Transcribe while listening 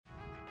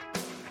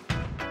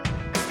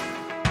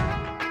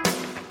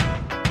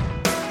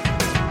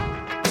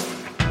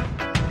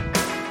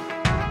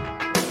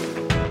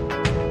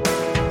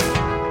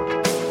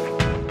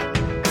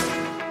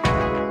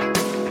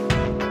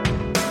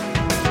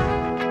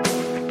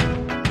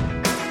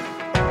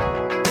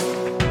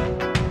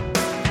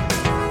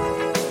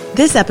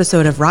This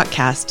episode of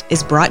Rockcast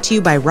is brought to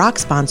you by Rock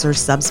sponsor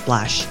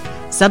Subsplash.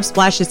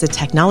 Subsplash is a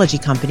technology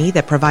company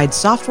that provides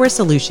software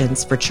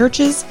solutions for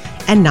churches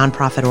and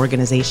nonprofit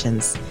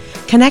organizations.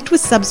 Connect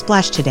with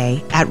Subsplash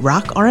today at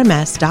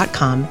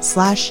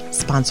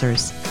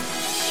rockrms.com/sponsors.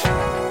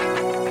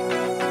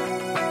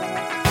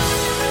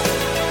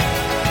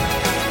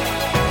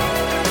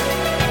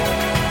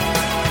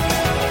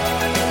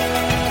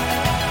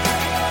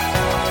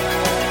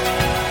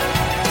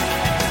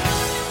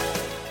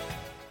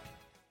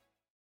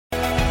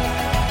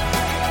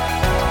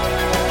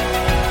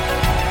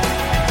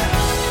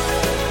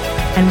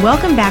 And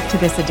welcome back to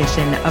this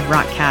edition of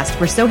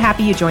Rockcast. We're so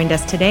happy you joined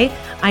us today.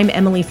 I'm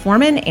Emily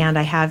Foreman, and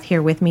I have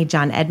here with me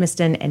John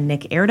Edmiston and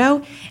Nick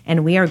Erdo,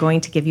 and we are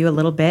going to give you a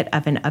little bit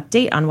of an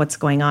update on what's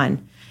going on.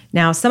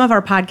 Now, some of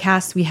our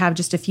podcasts, we have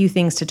just a few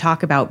things to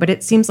talk about, but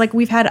it seems like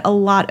we've had a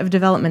lot of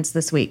developments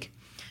this week.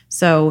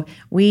 So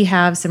we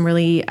have some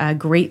really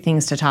great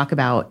things to talk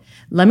about.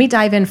 Let me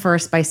dive in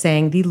first by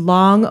saying the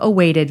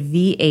long-awaited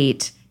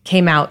V8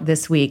 came out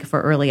this week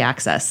for early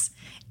access.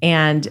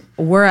 And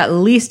we're at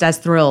least as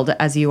thrilled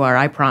as you are,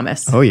 I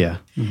promise. Oh, yeah.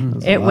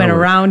 It went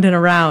around and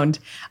around.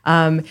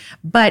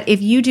 But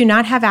if you do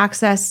not have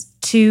access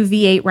to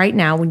V8 right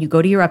now, when you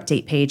go to your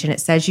update page and it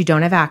says you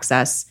don't have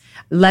access,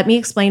 let me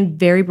explain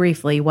very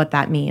briefly what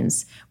that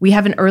means. We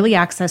have an early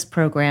access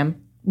program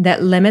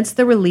that limits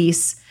the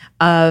release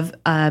of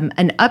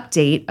an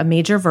update, a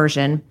major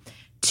version,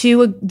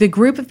 to the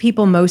group of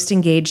people most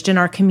engaged in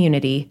our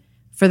community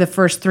for the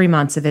first 3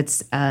 months of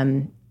its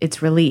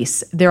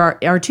release. There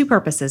are two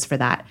purposes for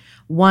that.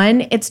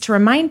 One, it's to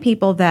remind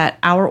people that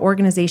our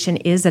organization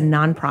is a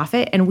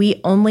nonprofit and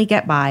we only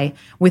get by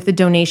with the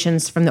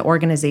donations from the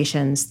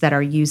organizations that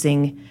are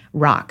using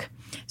Rock.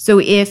 So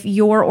if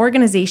your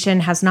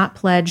organization has not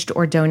pledged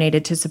or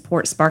donated to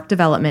support Spark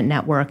Development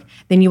Network,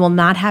 then you will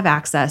not have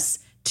access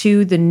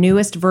to the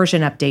newest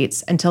version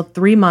updates until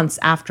 3 months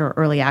after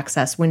early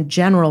access when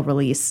general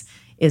release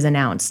is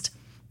announced.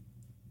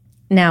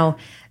 Now,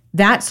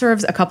 that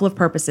serves a couple of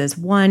purposes.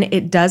 One,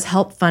 it does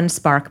help fund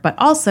Spark, but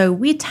also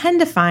we tend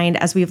to find,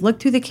 as we've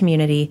looked through the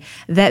community,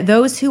 that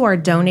those who are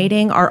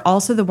donating are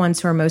also the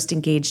ones who are most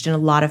engaged in a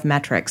lot of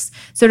metrics.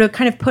 So to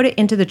kind of put it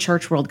into the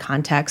church world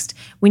context,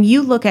 when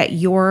you look at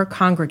your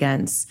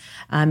congregants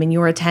and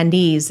your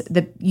attendees,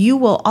 you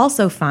will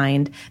also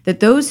find that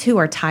those who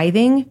are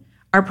tithing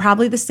are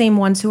probably the same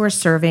ones who are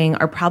serving,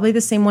 are probably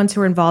the same ones who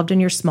are involved in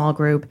your small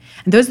group.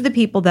 And those are the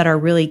people that are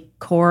really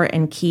core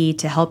and key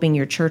to helping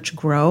your church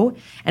grow.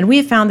 And we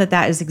have found that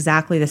that is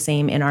exactly the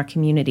same in our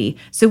community.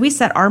 So we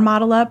set our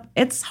model up.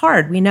 It's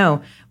hard, we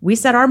know. We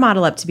set our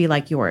model up to be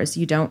like yours.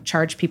 You don't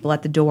charge people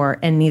at the door,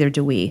 and neither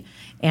do we.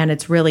 And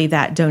it's really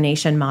that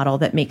donation model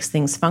that makes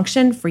things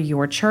function for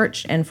your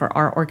church and for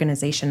our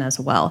organization as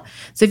well.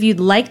 So if you'd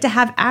like to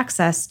have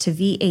access to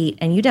V8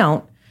 and you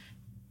don't,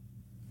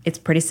 it's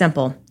pretty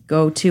simple.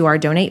 Go to our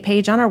donate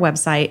page on our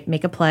website,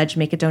 make a pledge,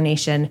 make a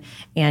donation,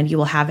 and you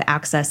will have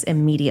access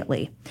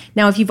immediately.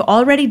 Now, if you've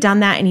already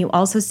done that and you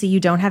also see you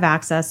don't have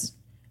access,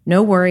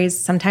 no worries.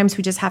 Sometimes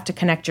we just have to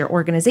connect your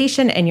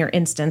organization and your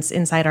instance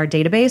inside our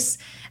database,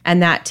 and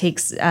that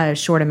takes a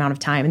short amount of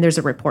time, and there's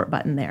a report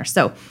button there.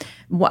 So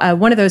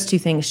one of those two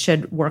things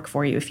should work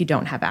for you if you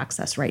don't have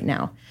access right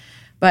now.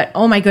 But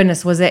oh my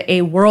goodness, was it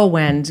a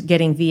whirlwind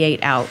getting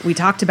V8 out. We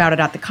talked about it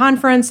at the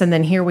conference, and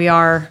then here we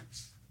are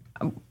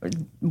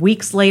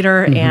weeks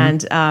later,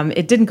 and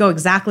it didn't go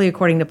exactly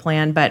according to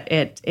plan, but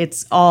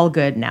it's all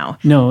good now.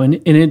 No,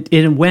 and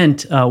it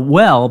went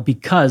well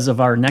because of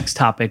our next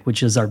topic,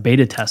 which is our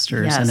beta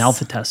testers and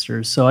alpha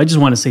testers. So I just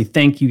want to say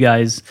thank you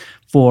guys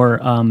for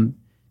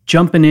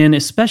jumping in,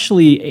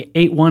 especially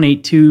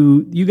 8.1,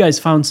 8.2. You guys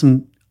found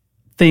some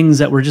things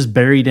that were just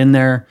buried in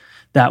there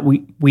that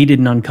we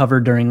didn't uncover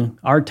during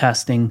our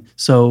testing.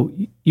 So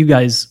you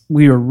guys,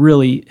 we are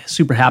really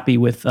super happy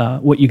with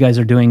what you guys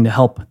are doing to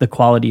help the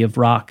quality of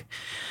Rock.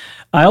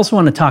 I also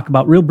want to talk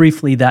about real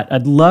briefly that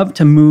I'd love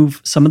to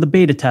move some of the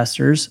beta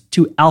testers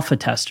to alpha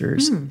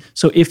testers.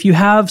 So if you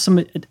have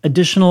some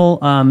additional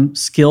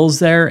skills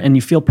there and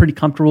you feel pretty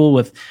comfortable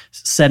with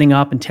setting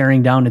up and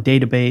tearing down a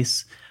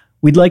database,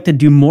 we'd like to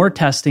do more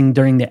testing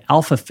during the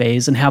alpha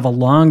phase and have a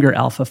longer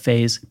alpha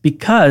phase,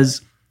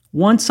 because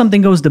once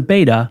something goes to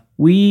beta,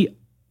 we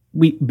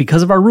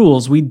because of our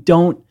rules, we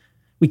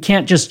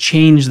can't just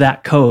change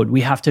that code.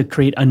 We have to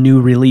create a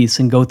new release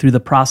and go through the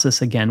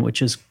process again,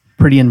 which is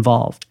pretty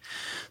involved.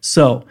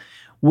 So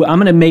I'm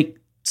going to make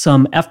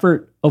some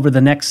effort over the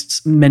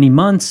next many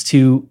months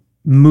to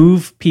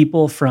move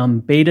people from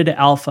beta to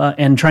alpha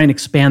and try and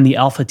expand the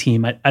alpha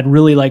team. I'd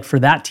really like for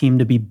that team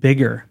to be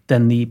bigger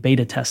than the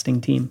beta testing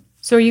team.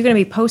 So are you going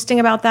to be posting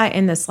about that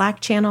in the Slack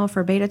channel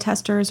for beta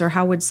testers, or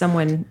how would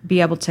someone be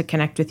able to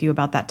connect with you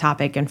about that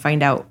topic and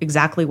find out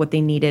exactly what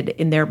they needed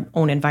in their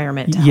own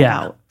environment to help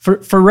out?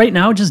 For right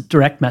now, just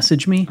direct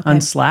message me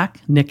on Slack,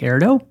 Nick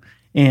Erdo,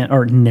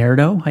 or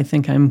Nerdo, I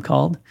think I'm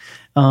called.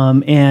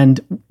 And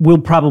we'll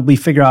probably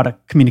figure out a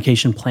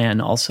communication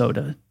plan also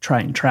to try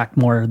and track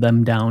more of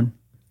them down.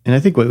 And I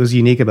think what was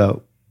unique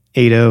about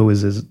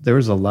 8.0 there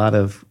was a lot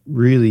of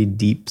really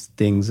deep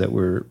things that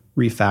were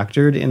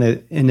refactored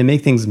and to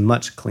make things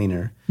much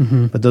cleaner.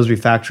 Mm-hmm. But those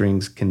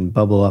refactorings can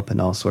bubble up in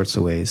all sorts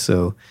of ways.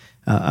 So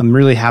I'm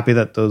really happy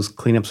that those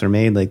cleanups are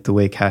made, like the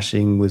way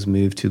caching was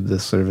moved to the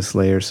service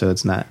layer, so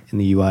it's not in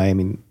the UI. I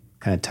mean,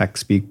 kind of tech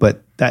speak,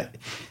 but that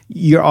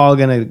you're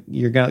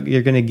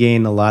gonna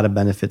gain a lot of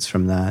benefits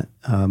from that.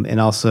 And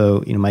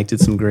also, Mike did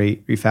some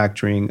great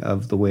refactoring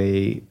of the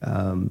way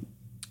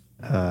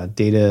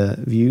data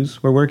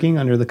views were working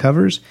under the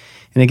covers.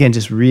 And again,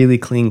 just really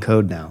clean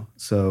code now.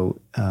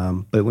 So,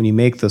 but when you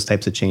make those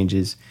types of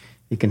changes,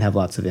 it can have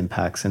lots of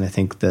impacts. And I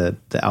think the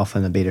alpha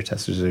and the beta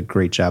testers did a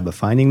great job of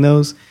finding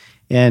those.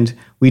 And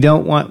we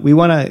want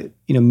to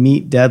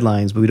meet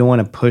deadlines, but we don't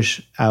want to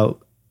push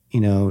out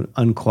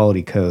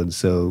unquality code.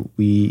 So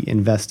we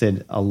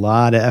invested a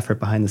lot of effort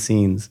behind the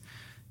scenes,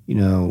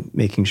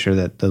 making sure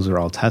that those are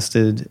all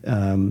tested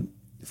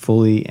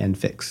fully and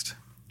fixed.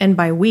 And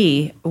by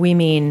we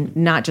mean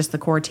not just the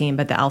core team,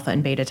 but the alpha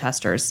and beta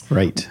testers.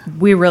 Right.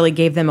 We really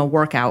gave them a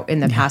workout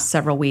in the past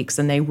several weeks,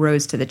 and they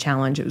rose to the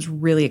challenge. It was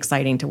really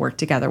exciting to work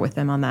together with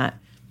them on that.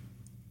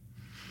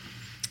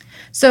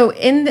 So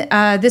in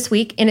this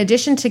week, in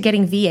addition to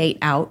getting V8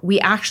 out, we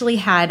actually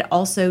had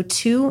also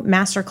 2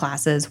 master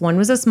classes. One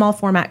was a small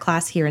format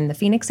class here in the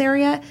Phoenix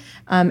area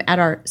at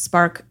our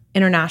Spark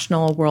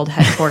International World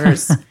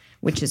Headquarters,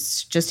 which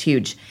is just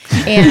huge.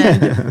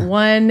 And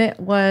one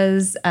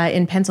was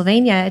in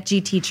Pennsylvania.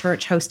 GT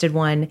Church hosted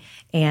one,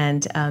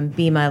 and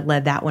Bima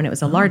led that one. It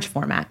was a large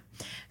format.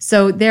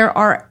 So there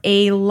are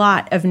a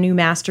lot of new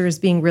masters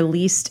being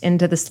released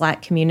into the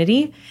Slack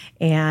community,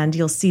 and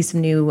you'll see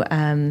some new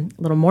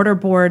little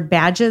mortarboard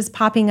badges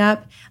popping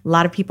up. A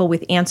lot of people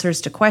with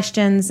answers to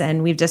questions,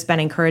 and we've just been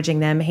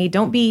encouraging them, hey,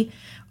 don't be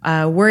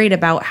worried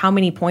about how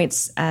many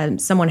points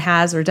someone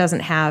has or doesn't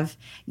have.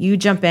 You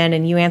jump in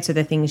and you answer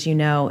the things you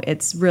know.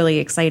 It's really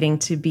exciting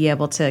to be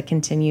able to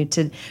continue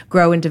to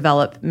grow and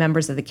develop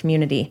members of the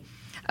community.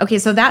 Okay,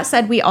 so that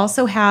said, we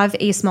also have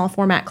a small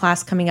format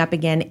class coming up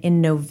again in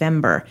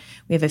November.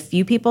 We have a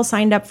few people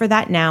signed up for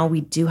that now.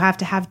 We do have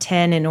to have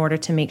 10 in order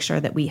to make sure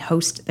that we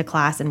host the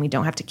class and we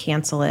don't have to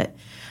cancel it.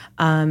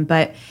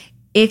 But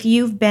if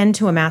you've been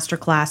to a master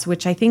class,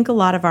 which I think a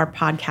lot of our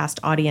podcast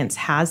audience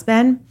has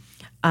been,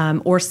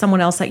 or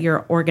someone else at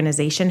your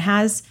organization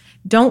has,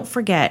 don't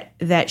forget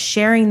that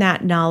sharing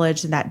that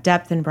knowledge, that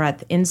depth and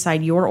breadth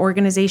inside your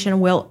organization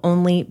will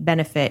only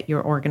benefit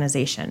your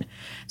organization.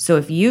 So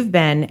if you've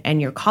been and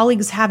your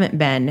colleagues haven't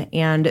been,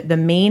 and the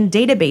main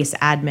database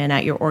admin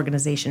at your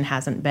organization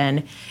hasn't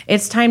been,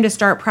 it's time to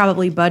start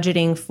probably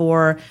budgeting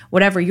for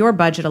whatever your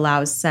budget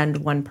allows. Send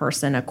one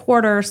person a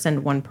quarter,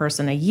 send one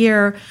person a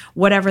year,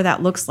 whatever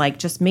that looks like.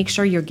 Just make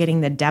sure you're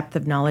getting the depth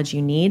of knowledge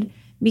you need,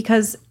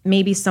 because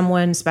maybe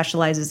someone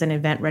specializes in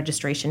event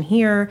registration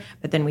here,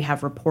 but then we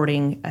have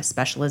reporting a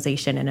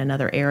specialization in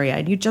another area.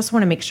 And you just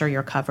want to make sure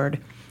you're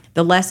covered.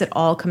 The less it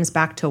all comes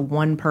back to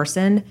one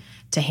person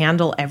to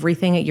handle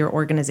everything at your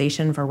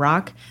organization for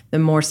ROC, the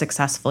more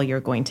successful you're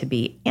going to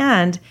be.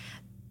 And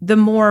the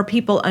more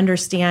people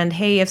understand,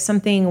 hey, if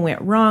something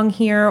went wrong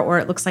here, or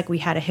it looks like we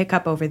had a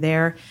hiccup over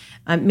there,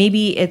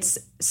 maybe it's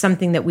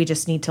something that we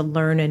just need to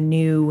learn a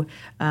new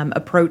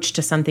approach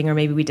to something, or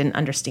maybe we didn't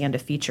understand a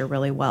feature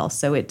really well.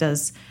 So it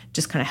does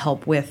just kind of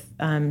help with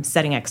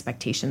setting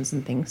expectations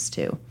and things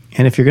too.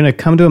 And if you're going to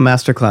come to a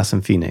masterclass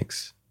in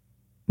Phoenix,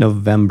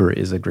 November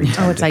is a great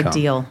time. Oh, it's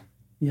ideal.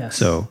 Yes.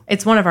 So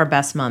it's one of our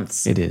best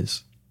months. It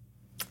is.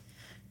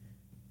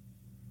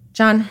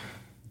 John,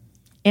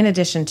 in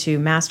addition to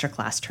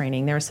masterclass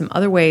training, there are some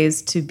other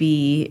ways to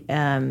be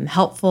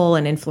helpful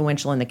and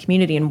influential in the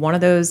community, and one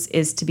of those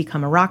is to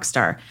become a rock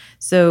star.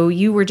 So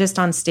you were just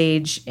on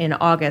stage in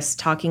August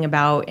talking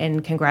about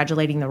and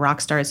congratulating the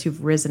rock stars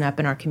who've risen up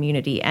in our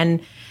community,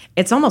 and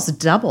it's almost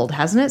doubled,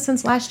 hasn't it,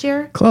 since last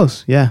year?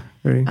 Close, yeah,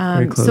 very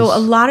close. So a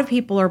lot of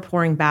people are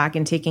pouring back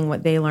and taking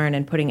what they learn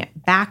and putting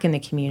it back in the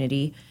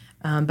community,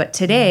 but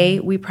today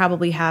we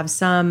probably have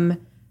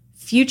some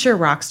future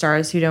rock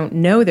stars who don't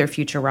know they're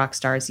future rock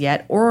stars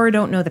yet, or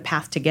don't know the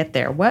path to get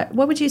there. What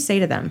would you say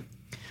to them?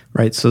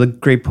 Right. So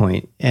great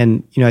point.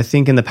 And, I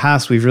think in the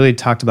past, we've really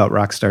talked about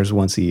rock stars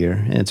once a year,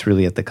 and it's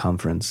really at the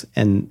conference.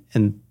 And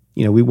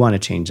we want to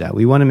change that.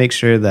 We want to make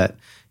sure that,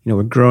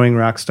 we're growing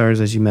rock stars,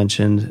 as you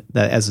mentioned,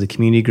 that as the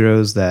community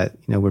grows, that,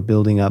 we're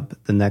building up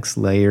the next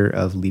layer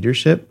of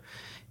leadership.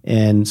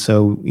 And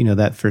so,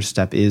 that first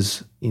step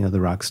is,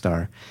 the rock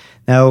star.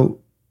 Now,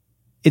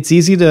 it's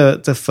easy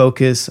to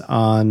focus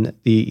on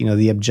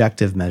the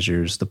objective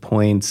measures, the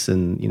points,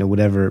 and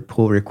whatever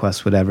pull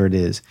requests, whatever it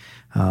is.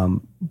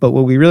 But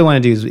what we really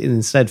want to do is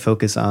instead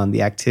focus on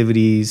the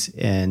activities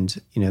and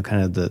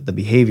kind of the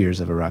behaviors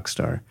of a rock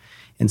star.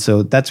 And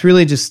so that's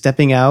really just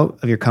stepping out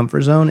of your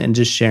comfort zone and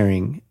just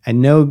sharing. I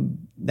know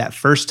that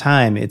first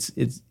time it's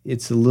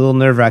a little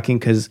nerve-wracking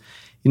because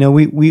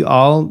we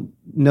all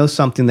know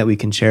something that we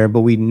can share,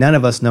 but none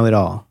of us know it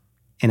all.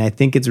 And I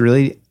think it's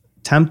really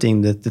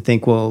tempting to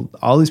think, well,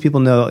 all these people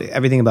know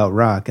everything about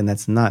rock, and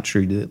that's not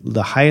true.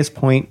 The highest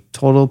point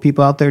total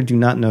people out there do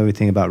not know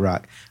everything about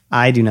rock.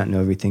 I do not know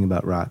everything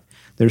about rock.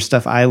 There's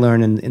stuff I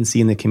learn and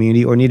see in the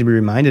community or need to be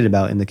reminded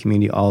about in the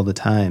community all the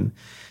time.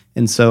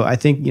 And so I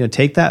think,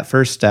 take that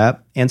first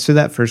step, answer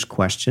that first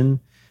question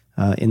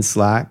in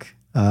Slack,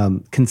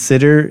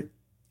 consider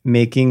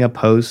making a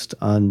post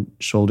on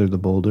Shoulder the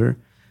Boulder.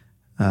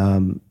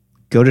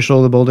 Go to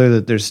Shoulder the Boulder.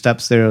 There's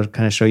steps there to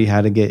kind of show you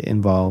how to get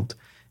involved.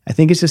 I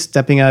think it's just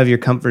stepping out of your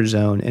comfort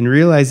zone and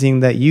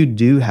realizing that you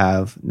do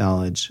have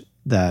knowledge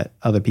that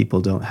other people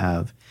don't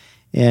have.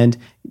 And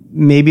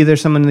maybe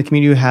there's someone in the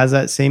community who has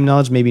that same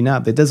knowledge, maybe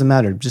not, but it doesn't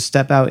matter. Just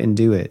step out and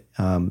do it.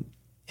 And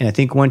I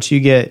think once you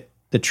get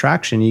the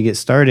traction, you get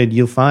started,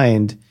 you'll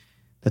find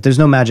that there's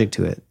no magic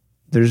to it.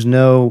 There's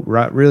no,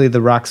 really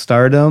the rock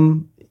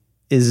stardom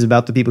is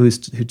about the people who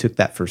took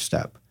that first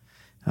step.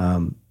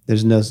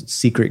 There's no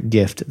secret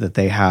gift that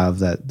they have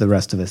that the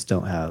rest of us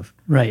don't have.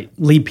 Right.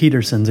 Lee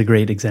Peterson's a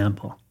great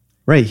example.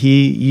 Right.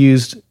 He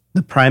used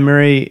the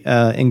primary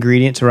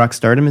ingredient to rock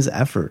stardom is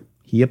effort.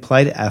 He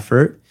applied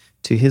effort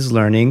to his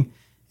learning,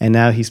 and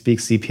now he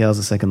speaks CPL as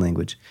a second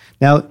language.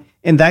 Now,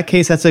 in that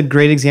case, that's a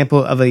great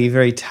example of a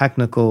very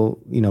technical,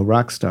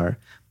 rock star.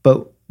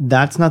 But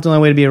that's not the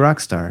only way to be a rock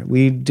star.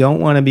 We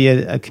don't want to be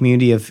a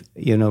community of,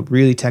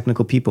 really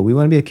technical people. We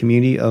want to be a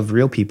community of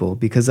real people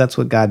because that's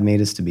what God made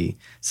us to be.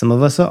 Some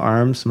of us are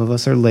arms, some of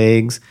us are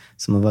legs,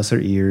 some of us are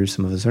ears,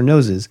 some of us are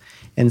noses.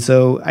 And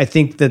so I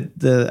think that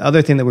the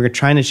other thing that we're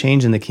trying to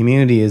change in the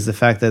community is the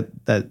fact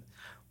that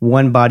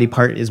one body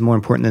part is more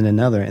important than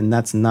another, and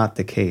that's not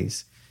the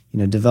case.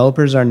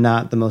 Developers are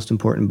not the most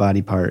important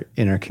body part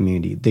in our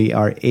community. They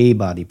are a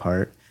body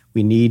part.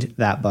 We need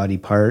that body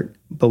part,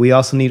 but we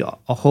also need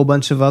a whole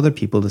bunch of other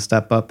people to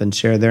step up and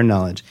share their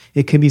knowledge.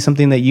 It could be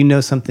something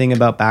that something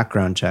about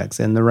background checks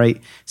and the right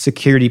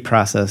security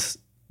process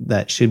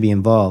that should be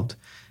involved.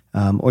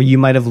 Or you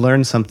might have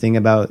learned something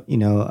about,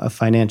 a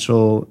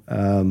financial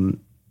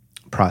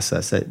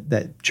process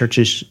that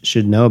churches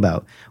should know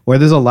about. Or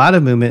there's a lot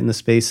of movement in the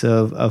space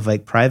of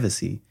like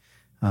privacy,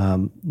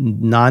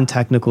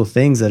 non-technical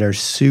things that are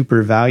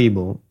super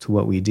valuable to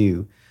what we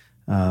do.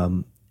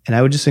 And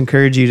I would just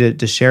encourage you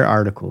to share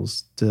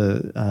articles.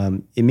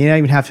 It may not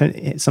even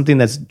have something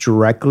that's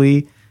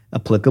directly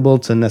applicable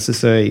to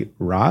necessarily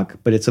rock,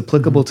 but it's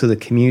applicable to the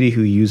community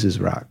who uses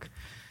rock.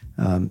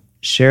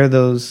 Share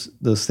those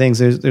things.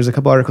 There's a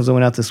couple articles that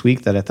went out this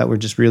week that I thought were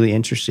just really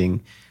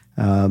interesting,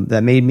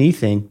 that made me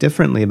think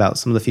differently about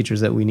some of the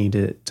features that we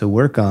need to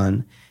work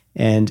on,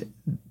 and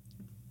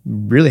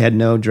really had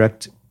no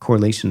direct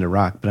correlation to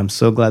rock. But I'm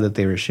so glad that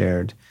they were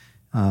shared.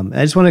 I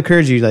just want to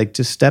encourage you,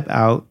 to step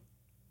out.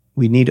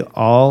 We need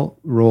all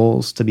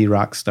roles to be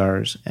rock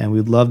stars, and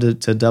we'd love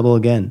to double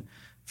again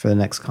for the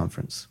next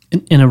conference.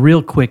 And a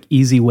real quick,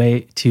 easy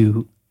way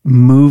to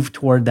move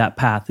toward that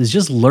path is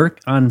just lurk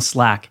on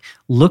Slack.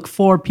 Look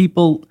for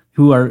people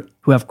who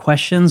have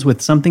questions with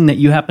something that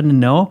you happen to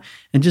know,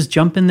 and just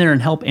jump in there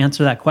and help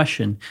answer that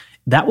question.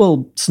 That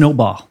will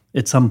snowball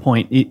at some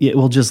point. It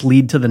will just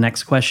lead to the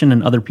next question,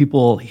 and other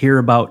people will hear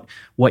about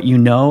what you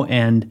know,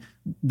 and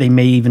they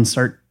may even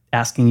start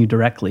asking you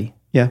directly.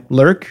 Yeah,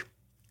 lurk.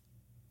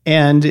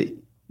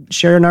 And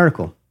share an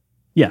article.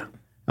 Yeah.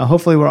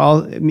 Hopefully we're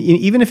all,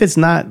 even if it's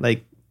not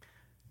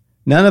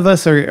none of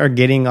us are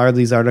getting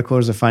these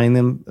articles or finding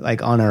them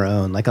on our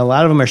own. A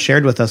lot of them are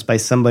shared with us by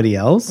somebody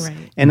else.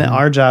 Right. And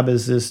our job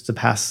is just to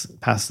pass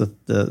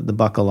the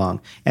buck along.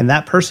 And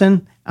that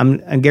person,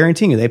 I'm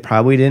guaranteeing you, they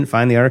probably didn't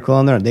find the article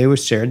on their own. They were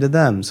shared to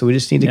them. So we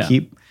just need to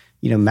keep,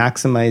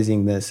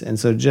 maximizing this. And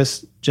so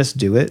just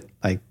do it.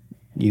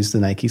 Use the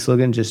Nike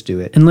slogan, just do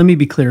it. And let me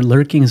be clear,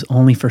 lurking is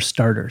only for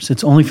starters.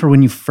 It's only for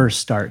when you first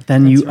start.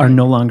 Then you are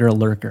no longer a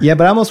lurker. Yeah,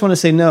 but I almost want to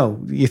say no.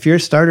 If you're a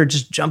starter,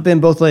 just jump in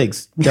both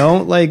legs.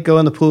 Don't go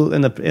in the pool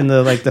in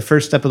the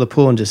first step of the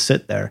pool and just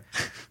sit there.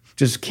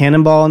 Just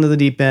cannonball into the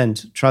deep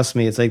end. Trust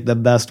me, it's the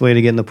best way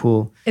to get in the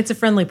pool. It's a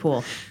friendly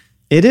pool.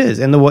 It is,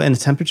 and the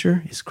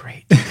temperature is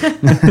great.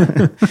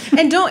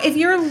 And if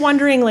you're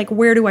wondering,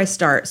 where do I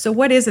start? So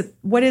what is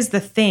the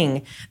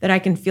thing that I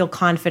can feel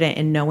confident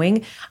in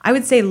knowing? I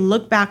would say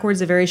look backwards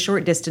a very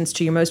short distance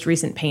to your most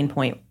recent pain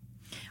point.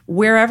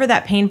 Wherever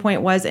that pain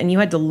point was, and you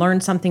had to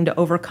learn something to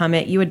overcome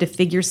it, you had to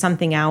figure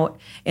something out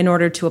in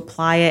order to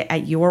apply it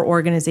at your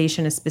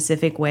organization a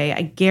specific way.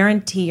 I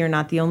guarantee you're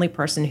not the only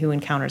person who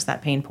encounters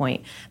that pain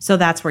point. So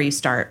that's where you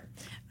start.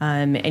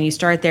 And you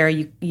start there,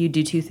 you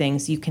do two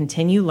things. You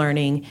continue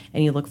learning,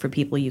 and you look for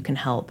people you can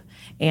help.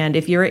 And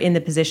if you're in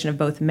the position of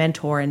both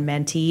mentor and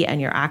mentee and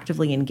you're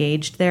actively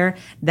engaged there,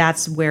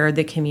 that's where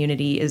the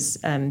community is.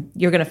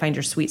 You're going to find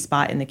your sweet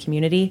spot in the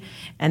community.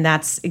 And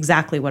that's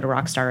exactly what a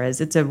Rockstar is.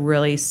 It's a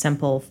really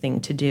simple thing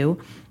to do.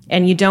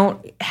 And you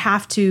don't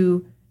have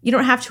to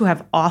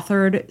have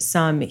authored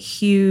some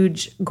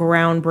huge,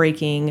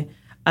 groundbreaking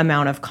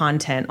amount of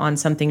content on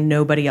something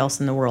nobody else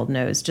in the world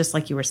knows. Just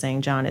like you were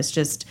saying, John, it's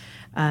just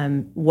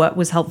what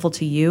was helpful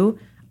to you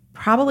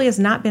probably has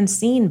not been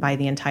seen by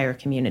the entire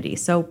community.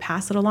 So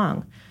pass it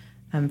along.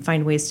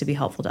 Find ways to be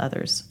helpful to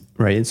others.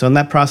 Right. And so in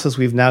that process,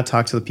 we've now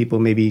talked to the people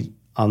maybe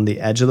on the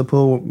edge of the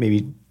pool,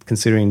 maybe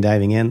considering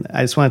diving in.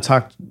 I just want to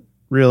talk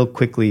real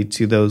quickly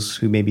to those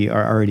who maybe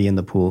are already in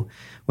the pool.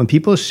 When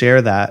people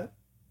share that,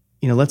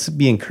 let's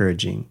be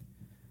encouraging.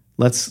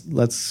 Let's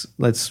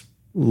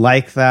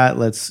like that.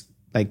 Let's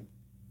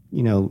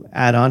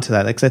add on to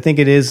that. Because I think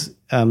it is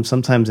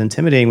sometimes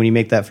intimidating when you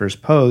make that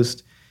first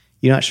post.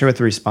 You're not sure what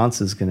the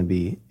response is going to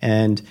be.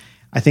 And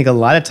I think a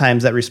lot of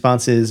times that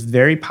response is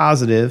very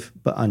positive,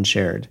 but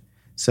unshared.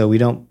 So we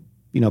don't,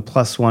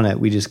 plus one it.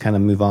 We just kind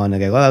of move on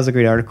and go, well, that was a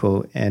great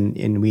article.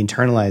 And we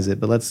internalize it,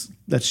 but let's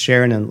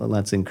share it and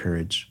let's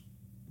encourage.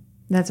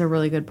 That's a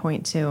really good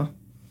point too.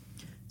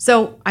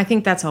 So I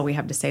think that's all we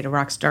have to say to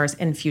rock stars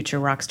and future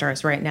rock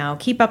stars right now.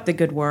 Keep up the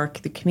good work.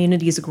 The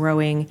community is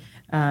growing.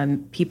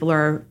 People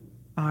are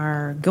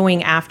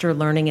going after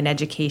learning and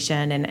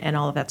education, and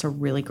all of that's a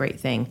really great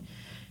thing.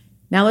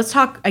 Now let's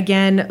talk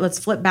again. Let's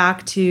flip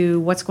back to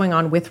what's going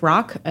on with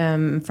Rock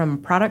from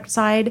product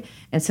side.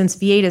 And since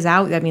V8 is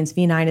out, that means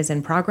V9 is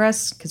in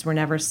progress because we're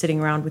never sitting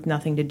around with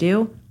nothing to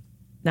do.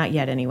 Not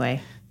yet, anyway.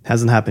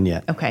 Hasn't happened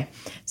yet. Okay.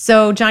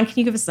 So John, can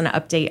you give us an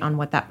update on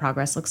what that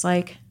progress looks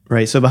like?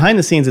 Right. So behind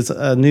the scenes, it's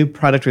a new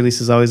product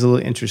release is always a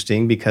little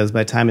interesting because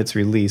by the time it's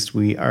released,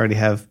 we already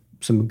have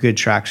some good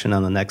traction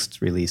on the next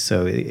release.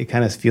 So it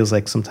kind of feels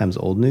like sometimes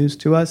old news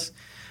to us,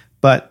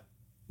 but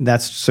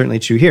that's certainly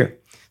true here.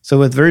 So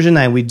with version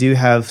 9, we do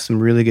have some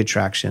really good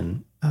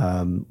traction.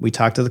 We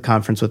talked at the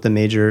conference what the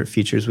major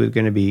features were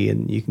going to be,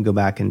 and you can go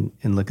back and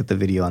look at the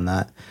video on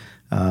that.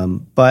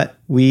 But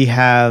we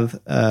have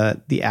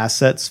the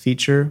assets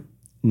feature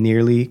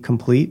nearly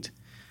complete.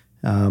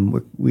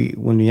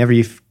 Whenever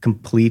you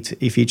complete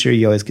a feature,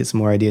 you always get some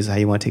more ideas of how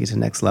you want to take it to the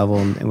next level,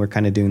 and we're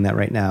kind of doing that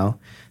right now,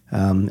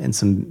 and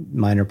some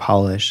minor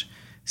polish.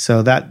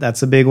 So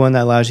that's a big one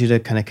that allows you to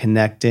kind of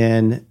connect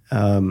in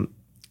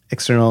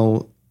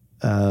external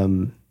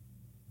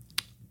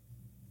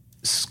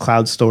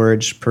cloud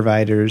storage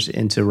providers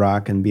into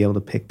Rock and be able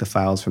to pick the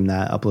files from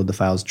that, upload the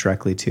files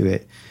directly to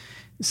it.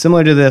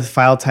 Similar to the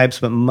file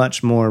types, but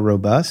much more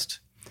robust.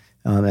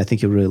 I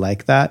think you'll really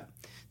like that.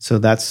 So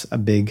that's a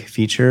big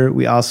feature.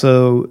 We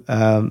also,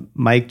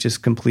 Mike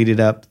just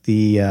completed up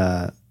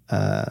the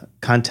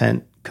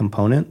content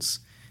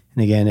components.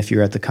 And again, if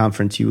you're at the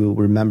conference, you will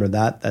remember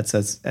that. That's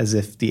as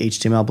if the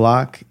HTML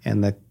block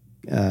and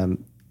the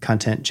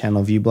content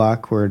channel view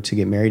block were to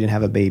get married and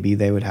have a baby,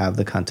 they would have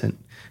the content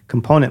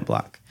component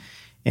block.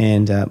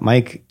 And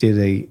Mike did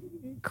a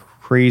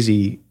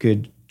crazy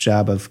good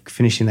job of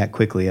finishing that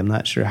quickly. I'm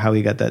not sure how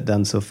he got that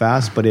done so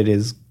fast, but it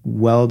is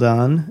well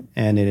done,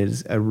 and it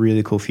is a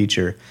really cool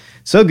feature.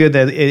 So good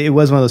that it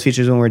was one of those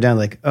features when we're done,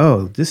 like,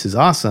 oh, this is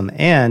awesome,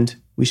 and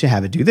we should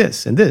have it do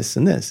this and this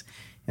and this.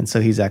 And so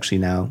he's actually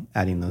now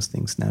adding those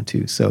things now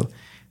too. So,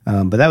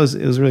 but it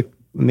was really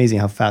amazing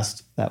how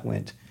fast that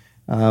went.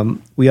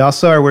 We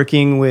also are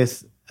working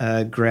with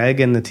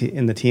Greg and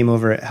the team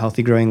over at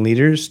Healthy Growing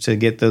Leaders to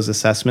get those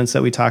assessments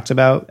that we talked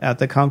about at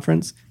the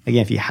conference.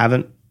 Again, if you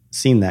haven't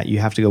seen that, you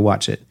have to go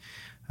watch it.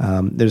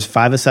 There's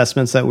 5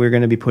 assessments that we're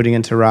going to be putting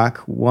into Rock.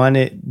 One,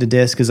 the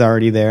disc is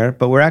already there,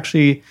 but we're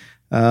actually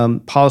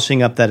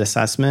polishing up that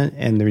assessment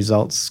and the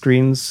results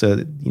screens so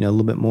that, a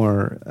little bit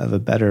more of a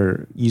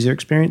better user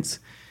experience.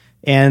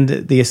 And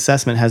the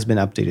assessment has been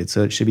updated,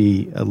 so it should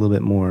be a little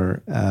bit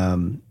more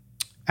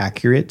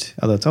accurate,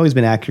 although it's always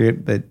been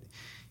accurate, but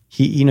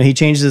he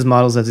changes his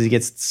models as he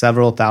gets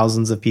several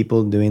thousands of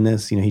people doing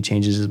this. He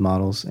changes his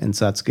models, and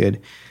so that's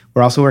good.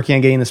 We're also working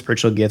on getting the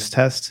spiritual gifts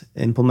test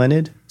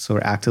implemented, so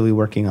we're actively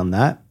working on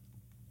that.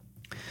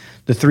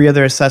 The 3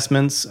 other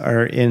assessments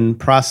are in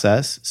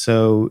process.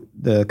 So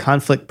the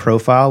conflict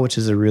profile, which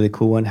is a really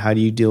cool one. How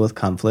do you deal with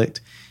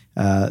conflict?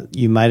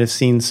 You might have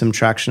seen some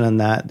traction on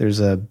that. There's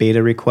a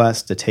beta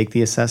request to take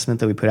the assessment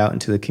that we put out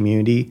into the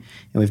community,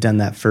 and we've done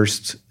that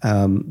first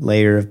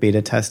layer of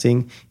beta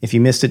testing. If you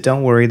missed it,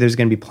 don't worry. There's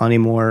going to be plenty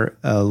more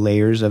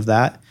layers of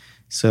that.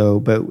 So,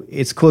 but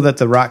it's cool that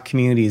the Rock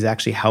community is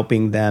actually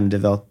helping them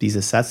develop these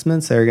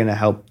assessments that are going to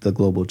help the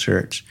global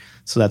church.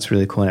 So that's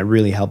really cool, and it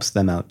really helps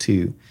them out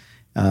too.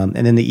 And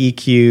then the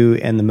EQ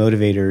and the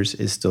motivators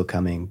is still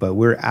coming, but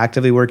we're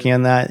actively working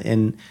on that,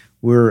 and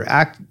we're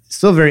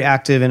still very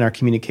active in our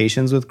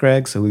communications with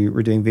Greg. So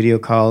we're doing video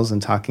calls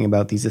and talking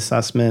about these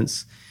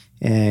assessments.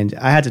 And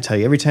I had to tell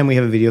you, every time we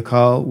have a video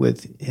call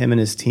with him and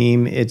his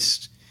team,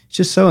 it's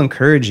just so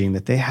encouraging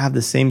that they have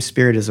the same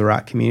spirit as the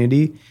Rock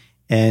community.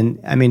 And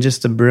I mean,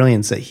 just the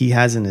brilliance that he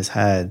has in his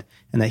head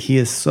and that he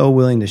is so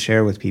willing to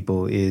share with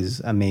people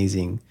is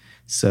amazing.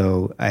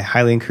 So I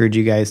highly encourage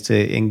you guys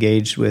to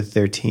engage with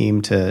their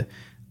team to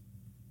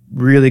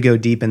really go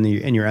deep in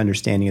your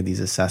understanding of these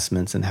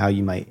assessments and how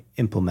you might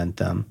implement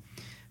them.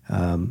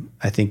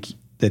 I think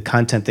the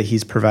content that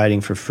he's providing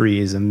for free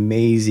is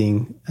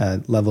amazing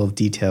level of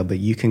detail, but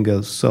you can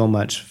go so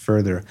much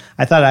further.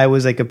 I thought I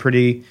was like a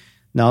pretty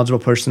knowledgeable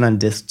person on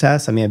disc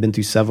tests. I mean, I've been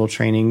through several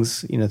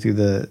trainings, through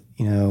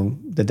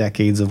the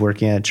decades of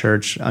working at a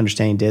church,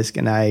 understanding disc,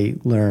 and I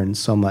learned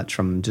so much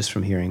from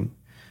hearing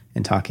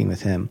and talking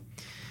with him.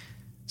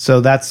 So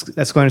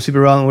that's going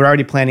super well, and we're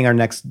already planning our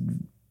next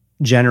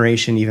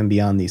generation, even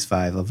beyond these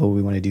 5, of what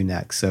we want to do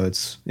next. So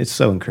it's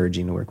so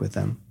encouraging to work with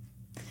them.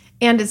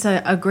 And it's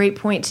a great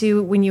point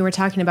too when you were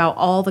talking about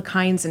all the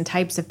kinds and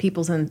types of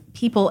people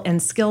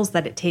and skills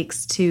that it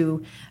takes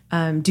to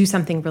do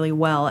something really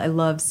well. I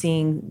love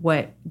seeing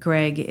what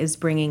Greg is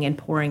bringing and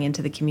pouring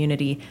into the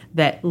community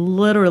that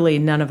literally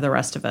none of the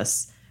rest of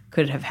us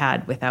could have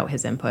had without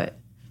his input.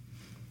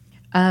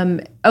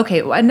 Okay,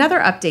 another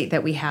update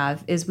that we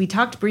have is we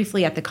talked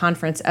briefly at the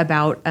conference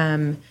about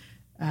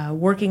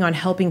working on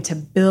helping to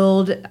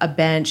build a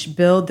bench,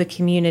 build the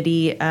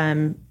community,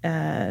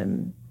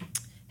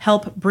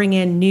 help bring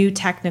in new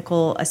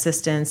technical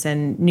assistants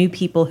and new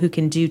people who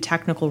can do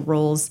technical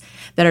roles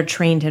that are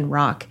trained in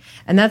Rock.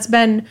 And that's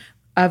been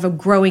of a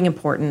growing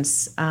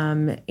importance.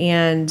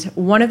 And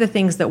one of the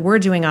things that we're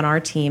doing on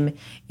our team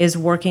is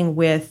working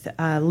with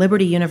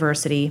Liberty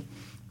University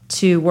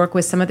to work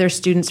with some of their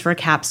students for a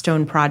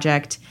capstone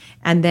project,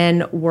 and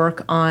then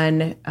work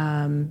on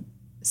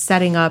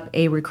setting up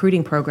a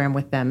recruiting program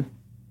with them.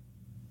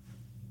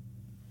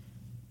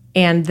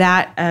 And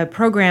that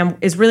program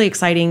is really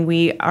exciting.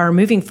 We are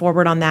moving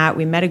forward on that.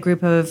 We met a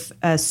group of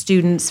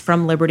students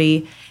from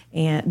Liberty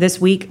and this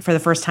week for the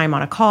first time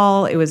on a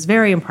call. It was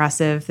very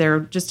impressive.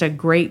 They're just a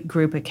great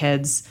group of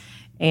kids.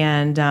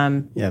 And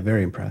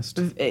very impressed.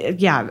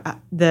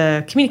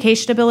 The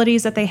communication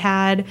abilities that they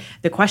had,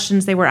 the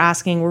questions they were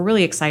asking, we're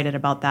really excited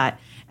about that.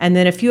 And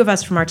then a few of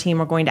us from our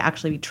team are going to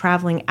actually be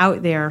traveling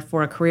out there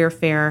for a career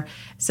fair,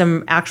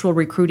 some actual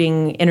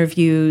recruiting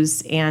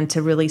interviews, and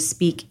to really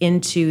speak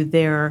into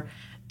their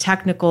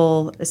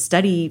technical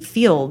study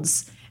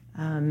fields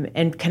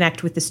and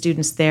connect with the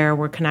students there.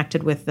 We're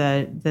connected with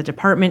the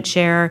department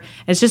chair.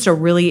 It's just a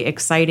really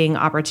exciting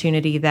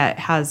opportunity that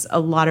has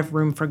a lot of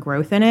room for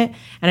growth in it.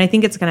 And I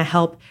think it's going to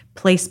help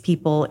place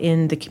people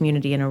in the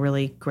community in a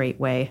really great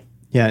way.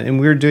 Yeah, and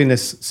we're doing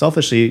this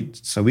selfishly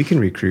so we can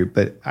recruit,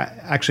 but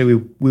actually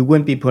we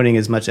wouldn't be putting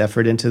as much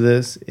effort into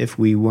this if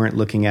we weren't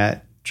looking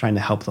at trying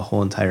to help the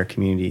whole entire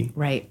community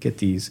get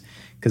these.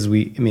 Because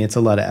it's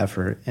a lot of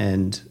effort,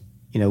 and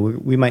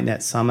we might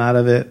net some out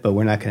of it, but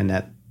we're not going to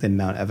net the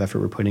amount of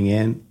effort we're putting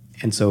in.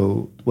 And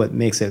so what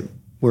makes it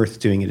worth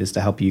doing it is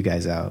to help you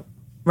guys out.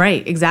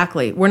 Right,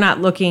 exactly. We're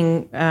not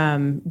looking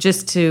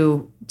just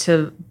to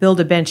build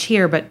a bench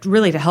here, but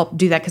really to help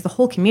do that, because the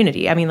whole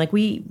community,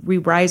 we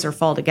rise or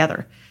fall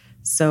together.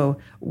 So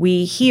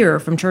we hear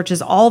from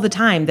churches all the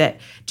time that,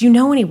 do you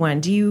know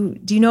anyone? Do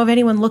you know of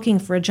anyone looking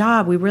for a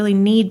job? We really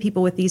need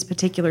people with these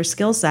particular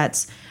skill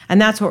sets.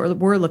 And that's what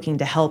we're looking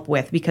to help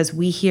with, because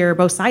we hear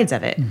both sides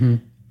of it. Mm-hmm.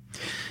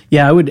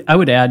 Yeah, I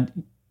would add,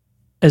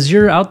 as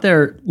you're out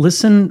there,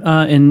 listen,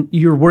 and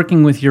you're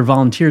working with your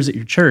volunteers at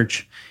your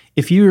church,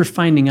 if you're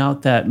finding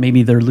out that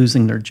maybe they're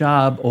losing their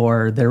job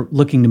or they're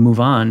looking to move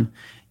on,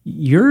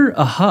 you're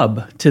a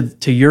hub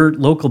to your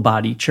local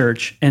body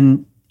church.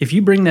 And if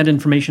you bring that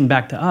information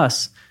back to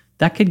us,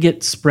 that could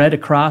get spread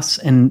across,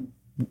 and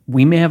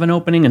we may have an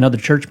opening, another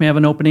church may have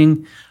an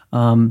opening.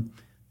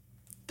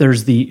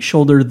 There's the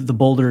Shoulder the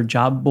Boulder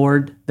job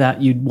board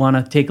that you'd want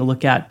to take a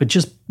look at. But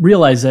just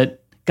realize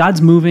that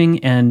God's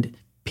moving and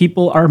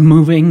people are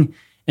moving,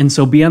 and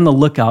so be on the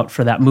lookout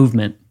for that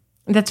movement.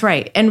 That's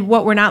right. And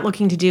what we're not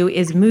looking to do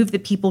is move the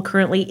people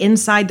currently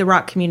inside the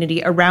Rock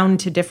community around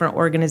to different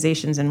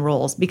organizations and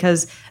roles,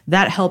 because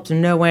that helps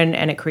no one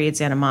and it creates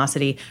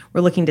animosity.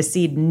 We're looking to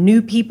seed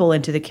new people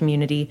into the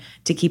community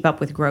to keep up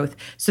with growth.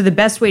 So the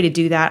best way to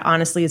do that,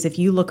 honestly, is if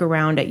you look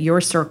around at your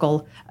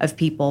circle of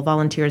people,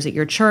 volunteers at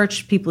your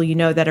church, people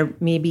that are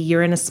maybe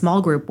you're in a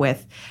small group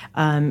with,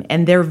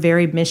 and they're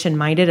very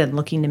mission-minded and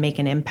looking to make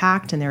an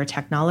impact, and they're a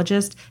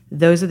technologist.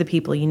 Those are the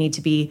people you need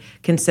to be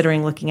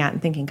considering looking at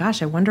and thinking,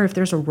 gosh, I wonder if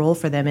there's a role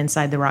for them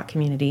inside the Rock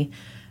community.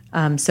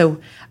 So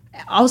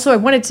also I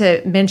wanted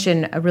to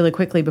mention really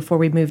quickly before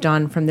we moved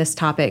on from this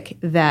topic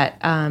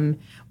that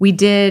we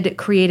did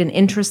create an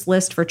interest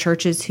list for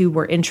churches who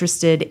were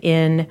interested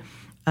in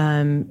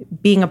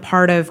being a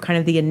part of kind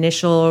of the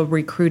initial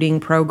recruiting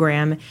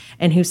program,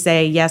 and who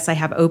say, yes, I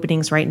have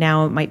openings right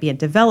now. It might be a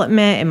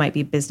development, it might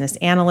be business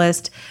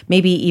analyst,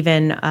 maybe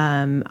even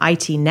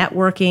IT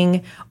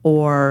networking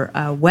or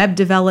web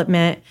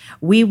development.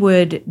 We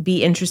would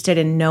be interested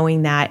in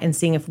knowing that and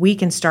seeing if we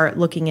can start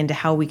looking into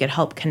how we could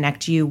help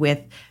connect you with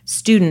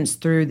students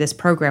through this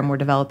program we're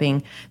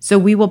developing. So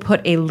we will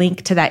put a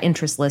link to that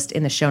interest list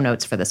in the show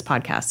notes for this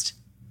podcast.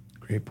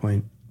 Great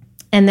point.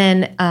 And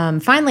then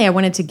finally, I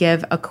wanted to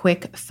give a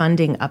quick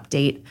funding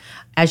update.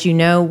 As you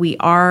know, we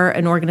are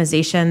an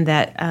organization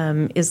that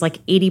is like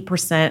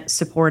 80%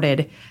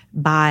 supported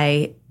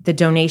by the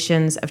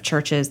donations of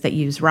churches that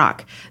use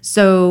Rock.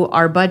 So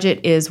our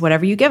budget is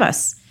whatever you give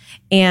us.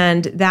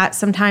 And that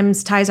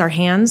sometimes ties our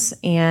hands,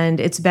 and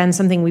it's been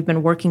something we've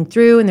been working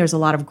through, and there's a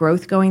lot of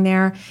growth going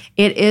there.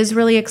 It is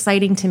really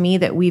exciting to me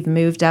that we've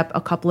moved up a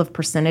couple of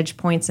percentage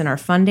points in our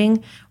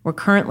funding. We're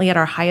currently at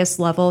our highest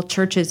level.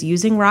 Churches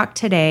using Rock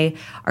today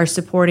are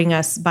supporting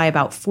us by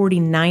about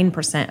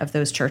 49% of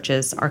those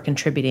churches are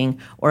contributing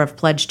or have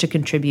pledged to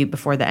contribute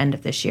before the end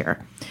of this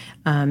year.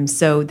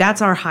 So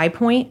that's our high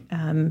point.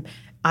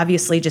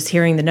 Obviously, just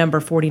hearing the number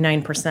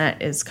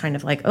 49% is kind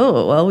of like,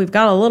 oh, well, we've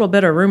got a little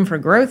bit of room for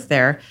growth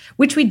there,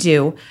 which we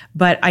do.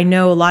 But I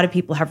know a lot of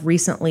people have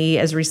recently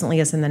as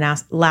in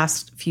the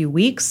last few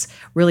weeks,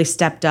 really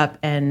stepped up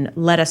and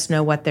let us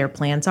know what their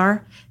plans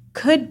are.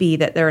 Could be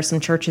that there are some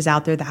churches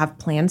out there that have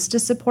plans to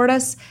support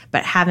us,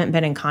 but haven't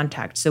been in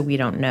contact, so we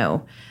don't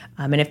know.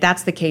 And if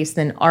that's the case,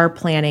 then our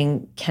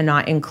planning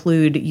cannot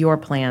include your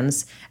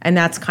plans. And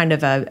that's kind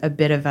of a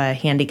bit of a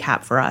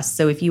handicap for us.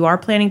 So if you are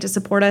planning to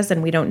support us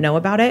and we don't know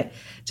about it,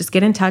 just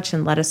get in touch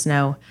and let us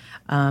know.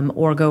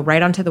 Or go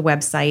right onto the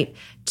website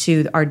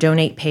to our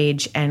donate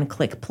page and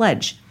click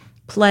Pledge.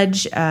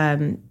 Pledge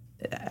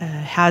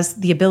has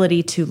the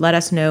ability to let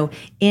us know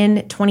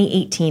in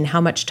 2018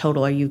 how much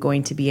total are you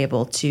going to be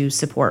able to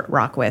support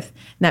Rock with.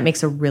 And that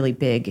makes a really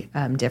big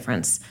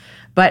difference.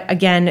 But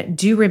again,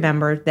 do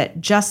remember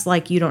that just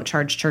like you don't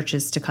charge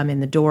churches to come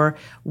in the door,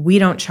 we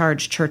don't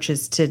charge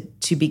churches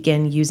to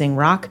begin using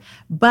Rock.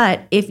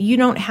 But if you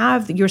don't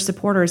have your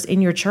supporters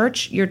in your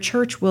church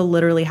will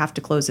literally have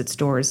to close its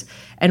doors.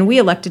 And we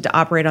elected to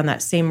operate on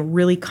that same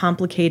really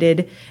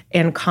complicated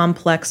and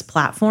complex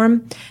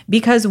platform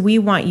because we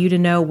want you to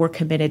know we're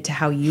committed to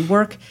how you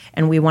work,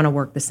 and we want to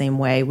work the same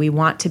way. We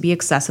want to be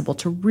accessible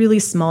to really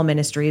small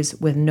ministries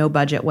with no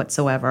budget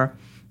whatsoever.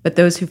 But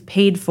those who've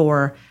paid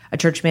for a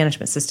church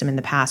management system in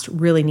the past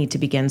really need to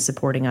begin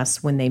supporting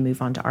us when they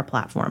move onto our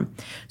platform.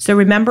 So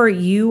remember,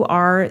 you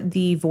are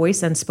the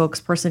voice and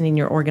spokesperson in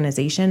your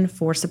organization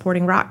for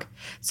supporting Rock.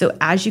 So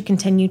as you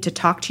continue to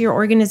talk to your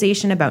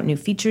organization about new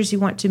features you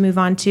want to move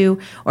on to,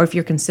 or if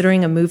you're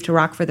considering a move to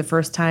Rock for the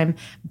first time,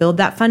 build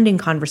that funding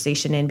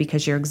conversation in,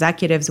 because your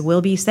executives will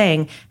be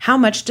saying, how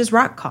much does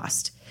Rock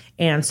cost?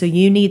 And so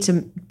you need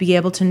to be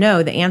able to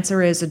know the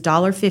answer is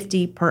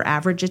 $1.50 per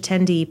average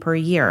attendee per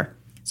year.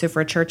 So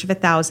for a church of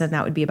 1,000,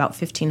 that would be about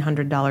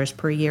 $1,500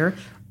 per year,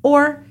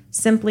 or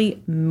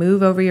simply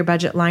move over your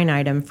budget line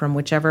item from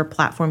whichever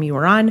platform you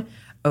are on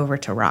over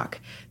to Rock.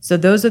 So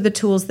those are the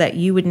tools that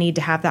you would need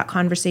to have that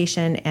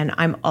conversation. And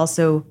I'm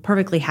also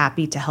perfectly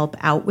happy to help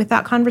out with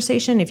that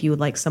conversation. If you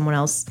would like someone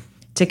else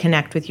to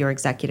connect with your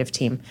executive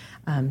team,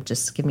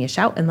 just give me a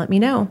shout and let me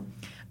know.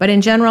 But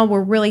in general,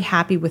 we're really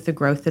happy with the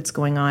growth that's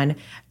going on.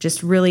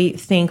 Just really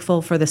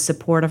thankful for the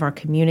support of our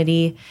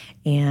community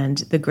and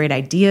the great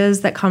ideas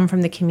that come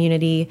from the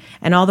community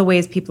and all the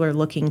ways people are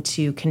looking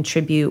to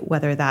contribute,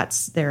 whether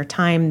that's their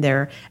time,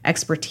 their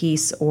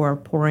expertise, or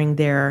pouring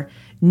their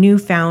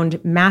newfound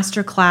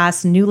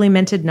masterclass, newly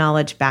minted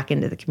knowledge back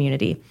into the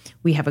community.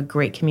 We have a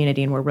great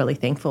community and we're really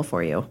thankful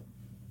for you.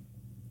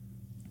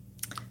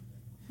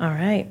 All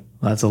right.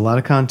 Well, that's a lot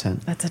of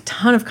content. That's a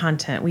ton of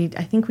content.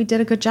 I think we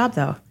did a good job,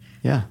 though.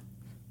 Yeah.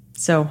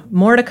 So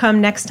more to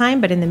come next time,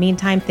 but in the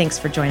meantime, thanks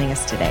for joining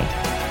us today.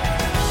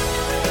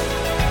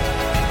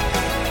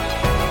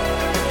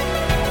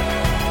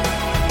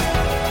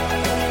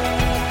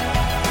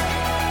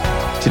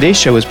 Today's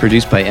show was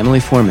produced by Emily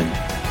Foreman.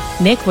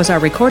 Nick was our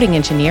recording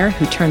engineer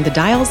who turned the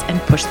dials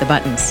and pushed the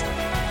buttons.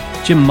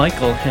 Jim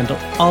Michael handled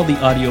all the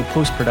audio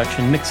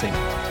post-production mixing.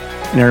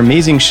 And our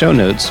amazing show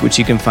notes, which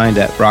you can find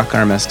at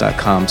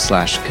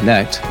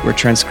rockrms.com/connect, were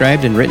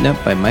transcribed and written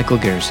up by Michael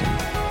Garrison.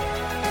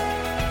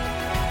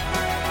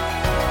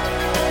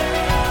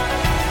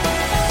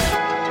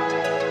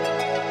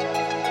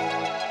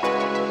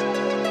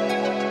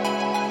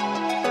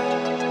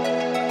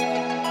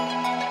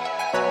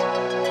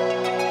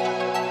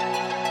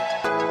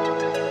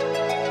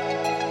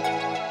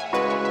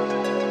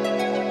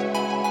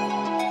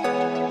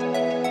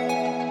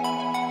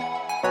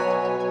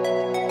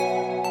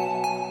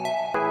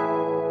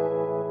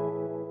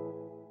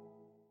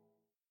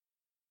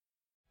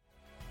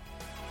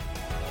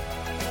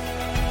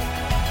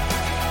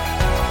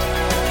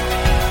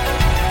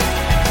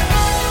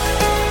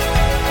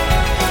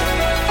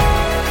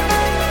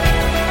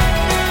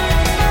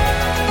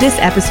 This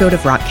episode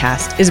of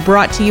Rockcast is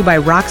brought to you by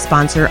Rock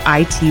sponsor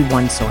IT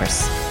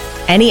OneSource.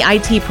 Any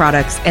IT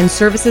products and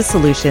services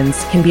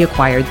solutions can be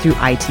acquired through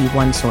IT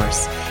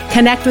OneSource.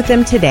 Connect with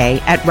them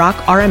today at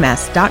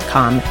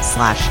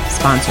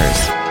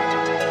rockrms.com/sponsors.